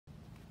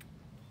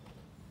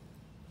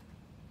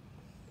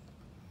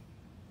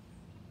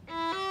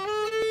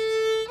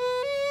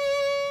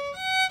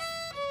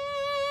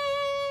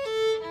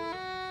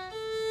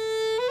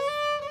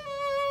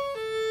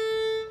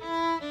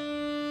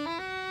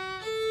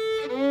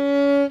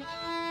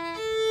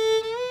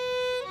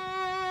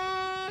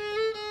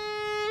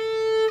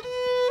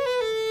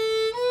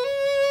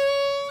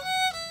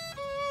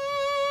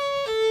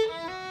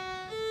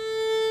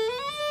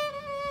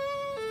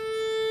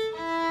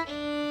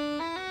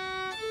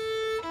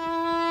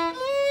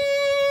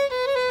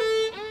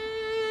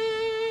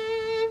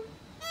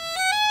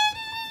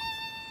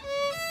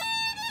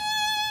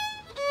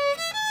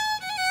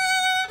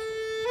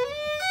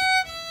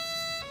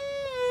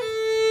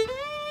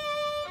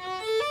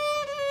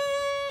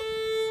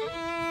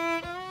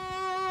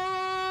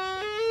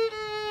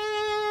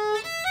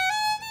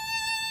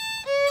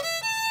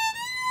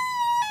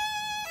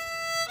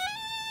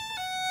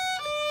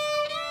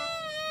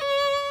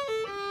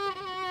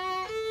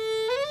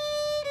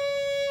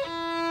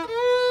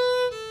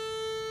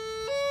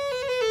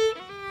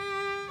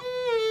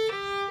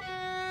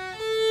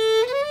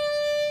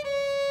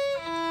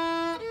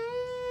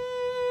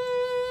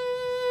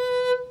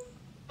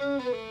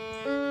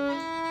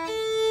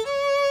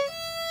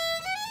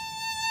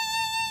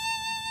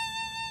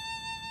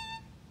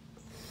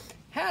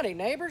Howdy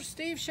neighbors,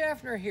 Steve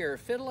Schaffner here,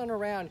 fiddling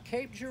around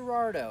Cape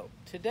Girardeau.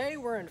 Today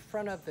we're in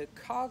front of the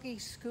Coggy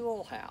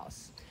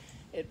Schoolhouse.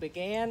 It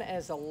began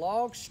as a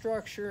log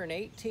structure in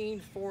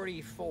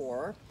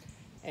 1844,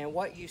 and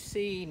what you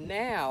see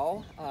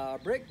now, a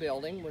brick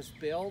building, was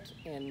built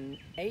in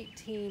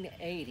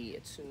 1880.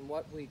 It's in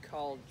what we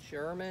call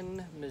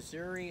German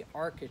Missouri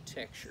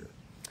architecture.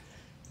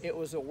 It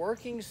was a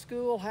working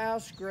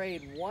schoolhouse,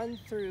 grade 1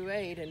 through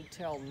 8,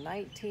 until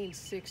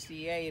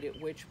 1968, at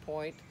which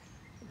point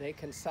they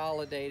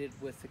consolidated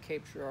with the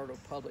Cape Girardeau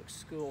public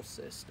school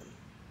system.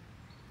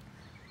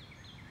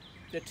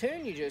 The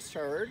tune you just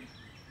heard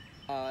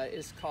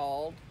is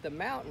called The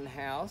Mountain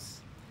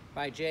House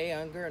by Jay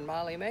Unger and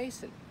Molly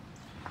Mason.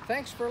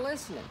 Thanks for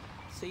listening.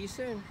 See you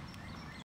soon.